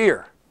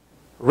freer,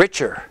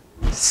 richer,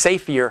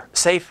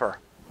 safer,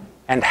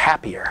 and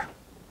happier.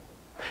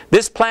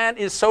 This plan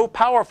is so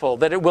powerful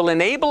that it will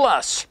enable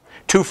us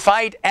to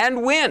fight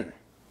and win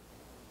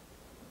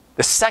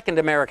the Second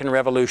American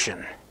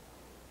Revolution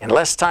in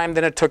less time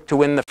than it took to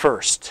win the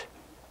first,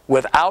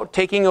 without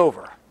taking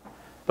over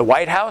the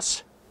White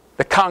House,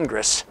 the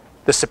Congress,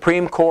 the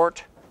Supreme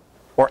Court,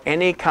 or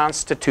any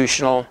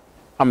constitutional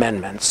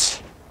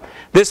amendments.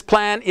 This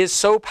plan is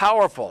so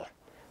powerful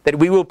that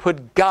we will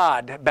put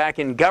God back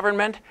in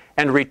government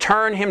and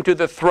return him to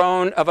the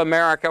throne of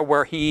America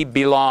where he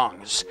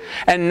belongs.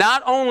 And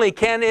not only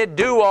can it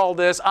do all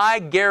this, I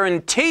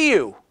guarantee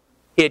you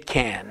it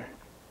can.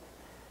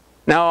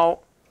 Now,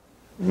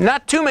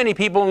 not too many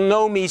people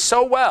know me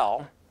so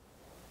well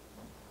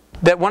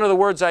that one of the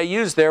words I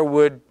use there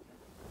would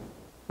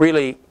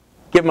really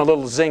give them a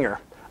little zinger.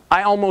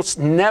 I almost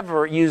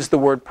never use the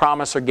word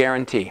promise or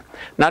guarantee.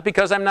 Not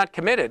because I'm not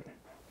committed,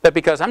 but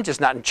because I'm just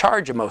not in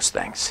charge of most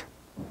things.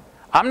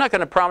 I'm not going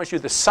to promise you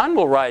the sun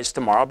will rise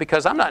tomorrow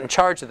because I'm not in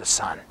charge of the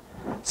sun.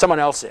 Someone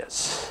else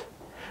is.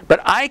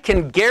 But I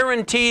can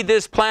guarantee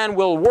this plan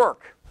will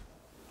work.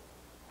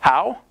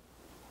 How?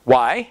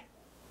 Why?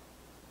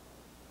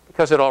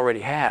 Because it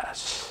already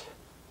has.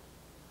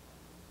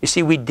 You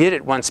see, we did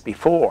it once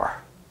before,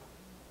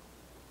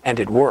 and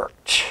it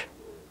worked.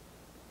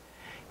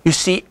 You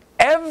see,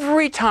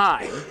 every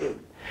time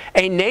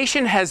a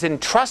nation has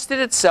entrusted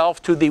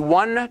itself to the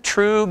one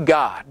true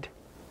God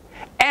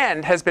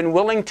and has been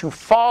willing to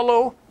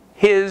follow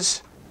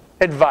his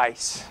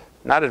advice,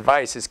 not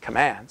advice, his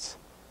commands,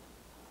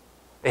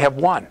 they have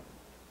won.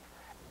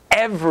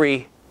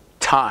 Every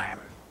time.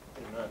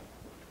 Amen.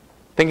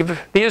 Think of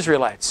the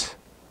Israelites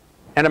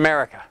and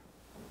America.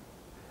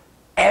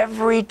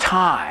 Every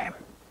time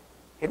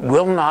it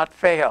will not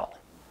fail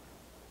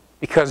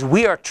because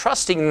we are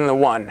trusting in the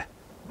one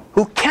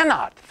who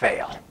cannot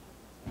fail.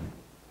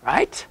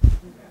 Right?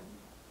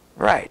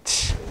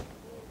 Right.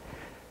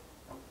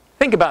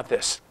 Think about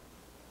this.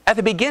 At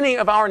the beginning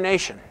of our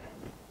nation,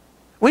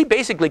 we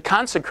basically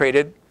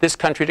consecrated this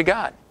country to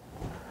God.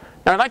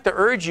 Now, I'd like to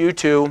urge you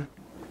to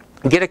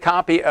get a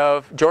copy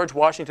of George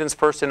Washington's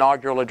first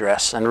inaugural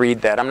address and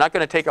read that. I'm not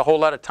going to take a whole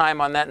lot of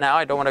time on that now.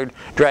 I don't want to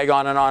drag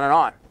on and on and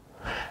on.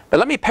 But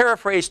let me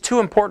paraphrase two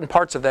important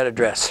parts of that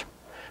address.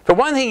 For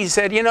one thing, he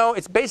said, you know,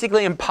 it's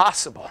basically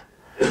impossible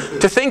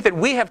to think that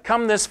we have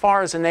come this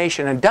far as a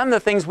nation and done the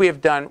things we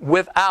have done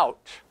without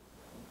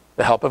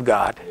the help of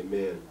God.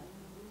 Amen.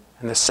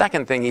 And the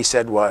second thing he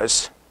said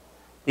was,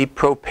 the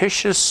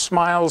propitious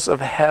smiles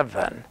of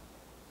heaven.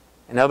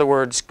 In other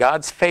words,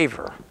 God's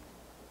favor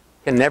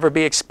can never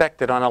be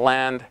expected on a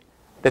land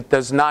that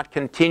does not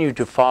continue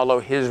to follow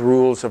his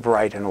rules of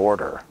right and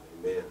order.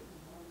 Amen.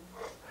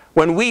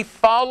 When we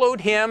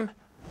followed him,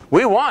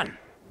 we won.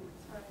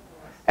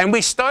 And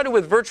we started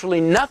with virtually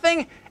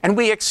nothing, and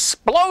we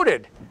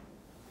exploded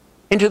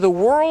into the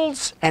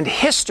world's and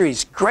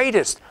history's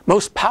greatest,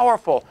 most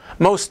powerful,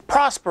 most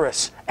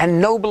prosperous, and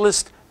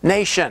noblest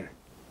nation.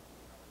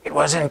 It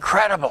was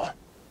incredible.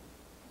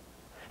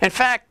 In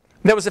fact,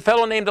 there was a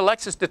fellow named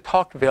Alexis de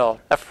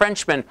Tocqueville, a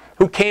Frenchman,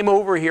 who came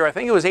over here, I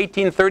think it was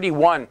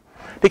 1831,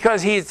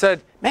 because he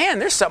said, man,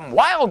 there's something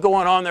wild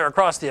going on there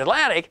across the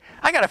Atlantic.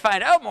 I got to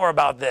find out more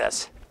about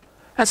this.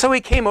 And so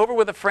he came over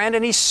with a friend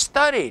and he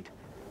studied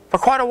for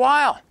quite a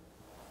while.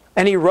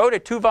 And he wrote a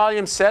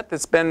 2-volume set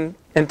that's been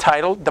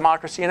entitled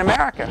Democracy in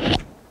America.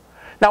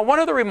 Now, one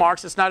of the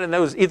remarks, it's not in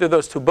either of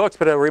those two books,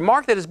 but a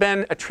remark that has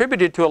been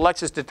attributed to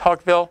Alexis de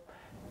Tocqueville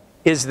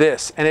is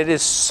this, and it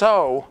is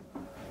so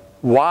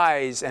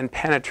wise and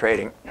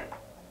penetrating,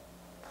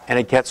 and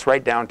it gets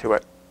right down to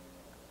it.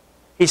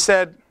 He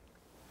said,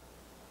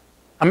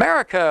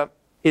 America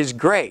is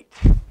great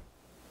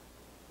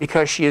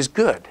because she is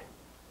good.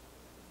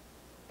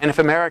 And if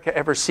America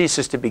ever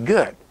ceases to be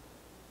good,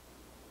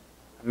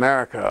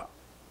 America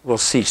will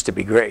cease to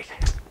be great.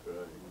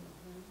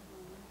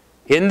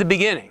 In the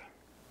beginning,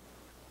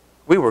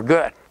 we were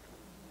good.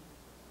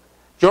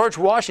 George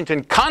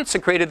Washington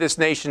consecrated this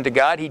nation to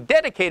God. He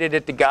dedicated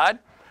it to God.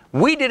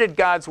 We did it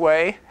God's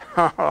way.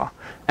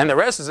 And the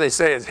rest, as they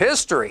say, is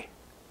history.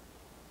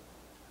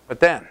 But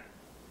then,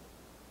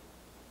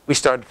 we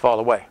started to fall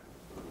away.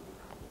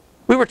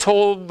 We were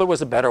told there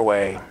was a better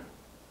way.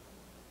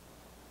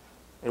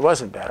 It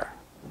wasn't better.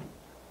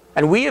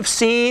 And we have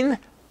seen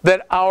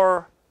that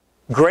our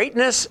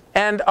greatness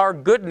and our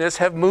goodness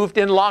have moved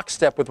in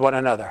lockstep with one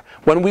another.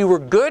 When we were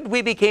good,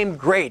 we became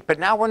great. But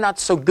now we're not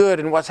so good.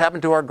 And what's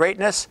happened to our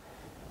greatness?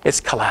 It's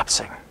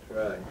collapsing.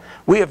 Right.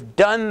 We have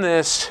done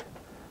this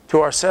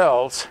to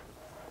ourselves.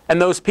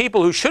 And those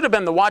people who should have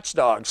been the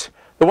watchdogs,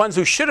 the ones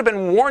who should have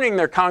been warning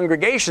their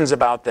congregations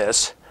about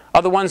this,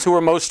 are the ones who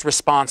are most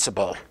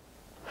responsible.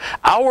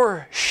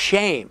 Our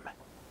shame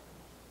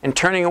in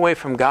turning away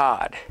from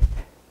God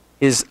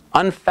is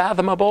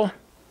unfathomable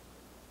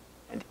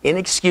and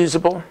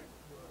inexcusable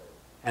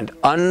and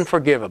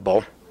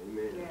unforgivable,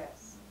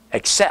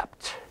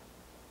 except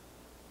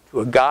to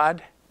a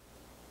God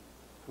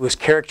who is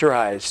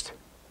characterized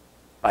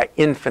by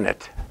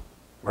infinite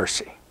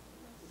mercy.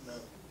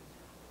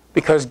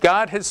 Because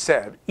God has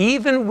said,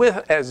 even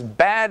with as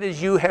bad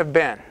as you have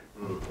been,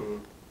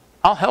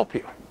 I'll help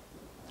you.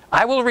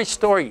 I will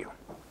restore you.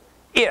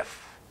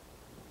 If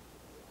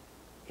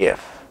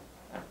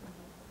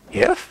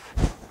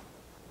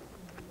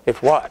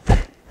what?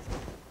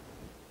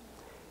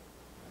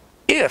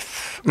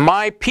 If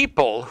my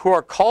people who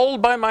are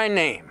called by my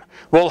name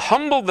will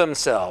humble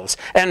themselves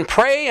and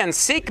pray and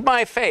seek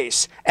my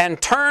face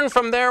and turn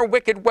from their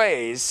wicked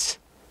ways,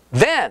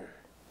 then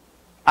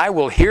I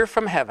will hear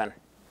from heaven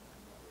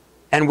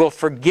and will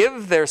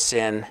forgive their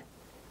sin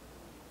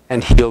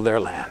and heal their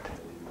land.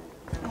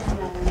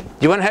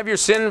 You want to have your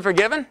sin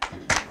forgiven?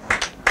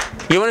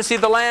 You want to see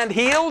the land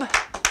healed?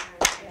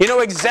 You know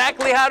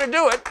exactly how to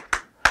do it.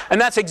 And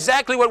that's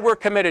exactly what we're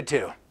committed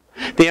to.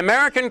 The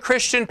American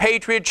Christian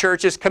Patriot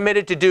Church is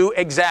committed to do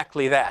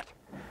exactly that.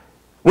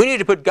 We need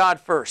to put God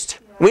first.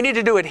 We need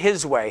to do it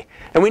His way.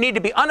 And we need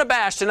to be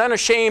unabashed and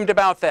unashamed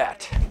about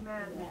that.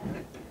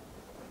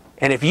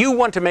 And if you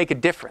want to make a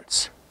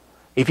difference,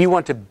 if you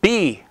want to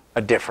be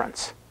a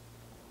difference,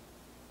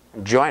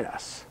 join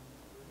us.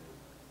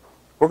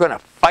 We're going to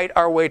fight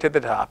our way to the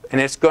top, and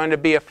it's going to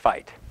be a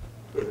fight.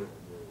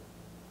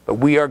 But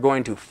we are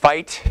going to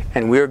fight,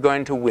 and we are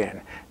going to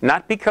win.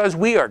 Not because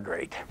we are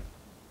great,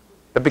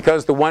 but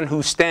because the one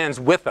who stands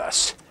with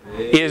us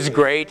is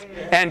great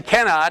and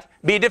cannot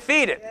be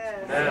defeated.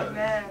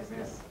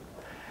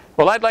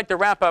 Well, I'd like to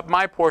wrap up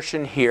my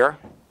portion here.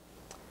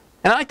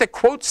 And I'd like to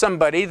quote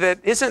somebody that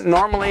isn't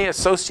normally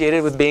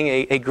associated with being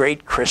a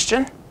great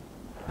Christian.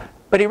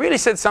 But he really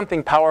said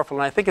something powerful,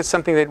 and I think it's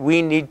something that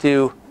we need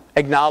to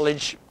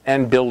acknowledge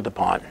and build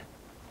upon.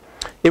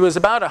 It was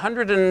about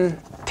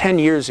 110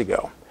 years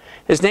ago.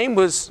 His name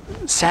was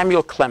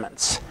Samuel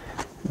Clemens,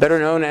 better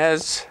known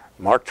as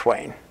Mark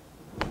Twain.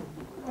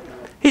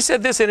 He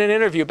said this in an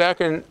interview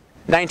back in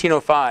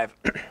 1905.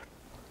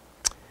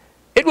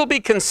 It will be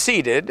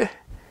conceded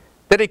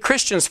that a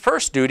Christian's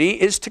first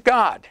duty is to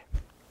God.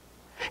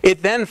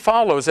 It then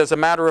follows as a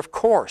matter of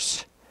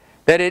course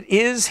that it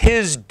is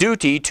his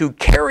duty to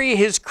carry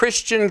his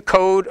Christian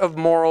code of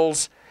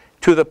morals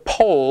to the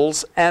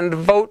polls and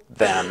vote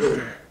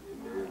them.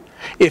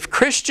 If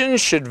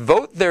Christians should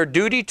vote their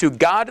duty to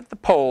God at the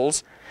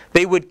polls,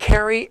 they would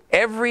carry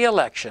every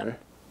election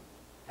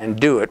and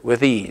do it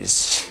with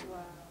ease.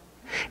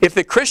 If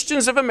the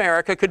Christians of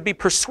America could be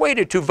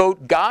persuaded to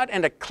vote God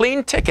and a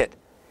clean ticket,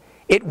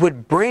 it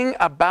would bring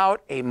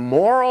about a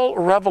moral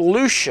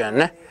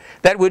revolution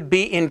that would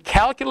be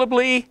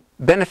incalculably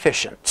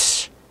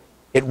beneficent.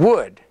 It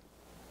would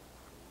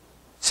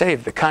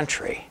save the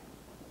country.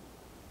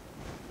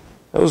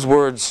 Those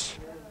words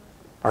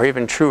are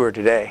even truer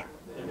today.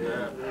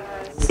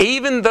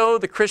 Even though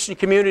the Christian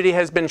community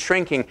has been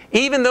shrinking,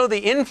 even though the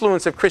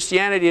influence of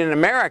Christianity in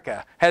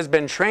America has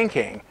been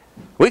shrinking,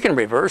 we can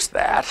reverse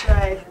that.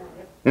 Right.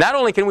 Not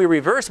only can we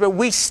reverse, but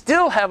we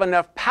still have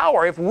enough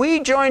power. If we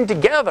join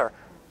together,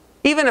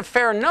 even a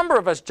fair number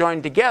of us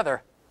join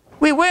together,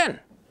 we win.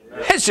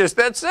 Amen. It's just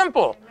that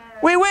simple. Amen.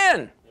 We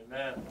win.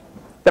 Amen.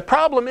 The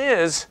problem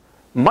is,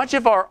 much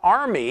of our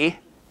army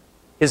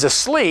is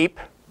asleep,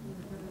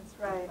 That's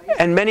right.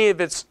 and many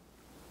of its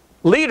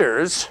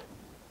leaders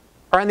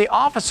are in the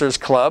officers'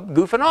 club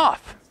goofing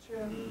off. That's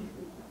true.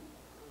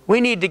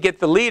 We need to get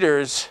the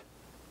leaders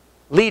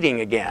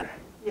leading again.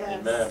 Yes.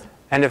 Amen.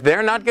 And if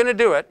they're not going to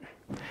do it,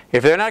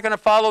 if they're not going to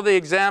follow the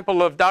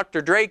example of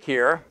Dr. Drake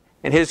here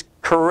in his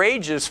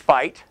courageous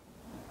fight,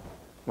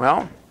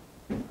 well,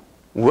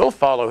 we'll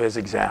follow his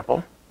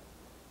example.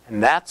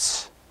 And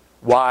that's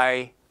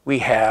why we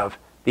have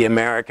the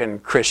American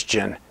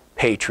Christian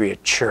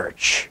Patriot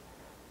Church.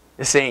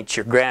 This ain't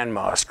your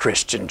grandma's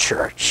Christian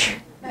church.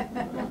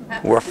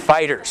 We're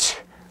fighters.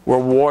 We're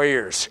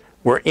warriors.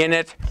 We're in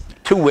it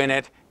to win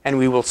it, and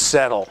we will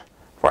settle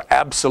for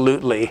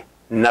absolutely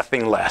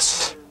nothing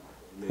less.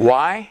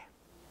 Why?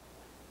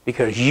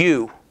 Because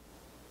you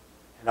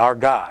and our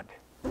God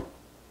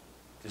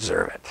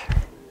deserve it.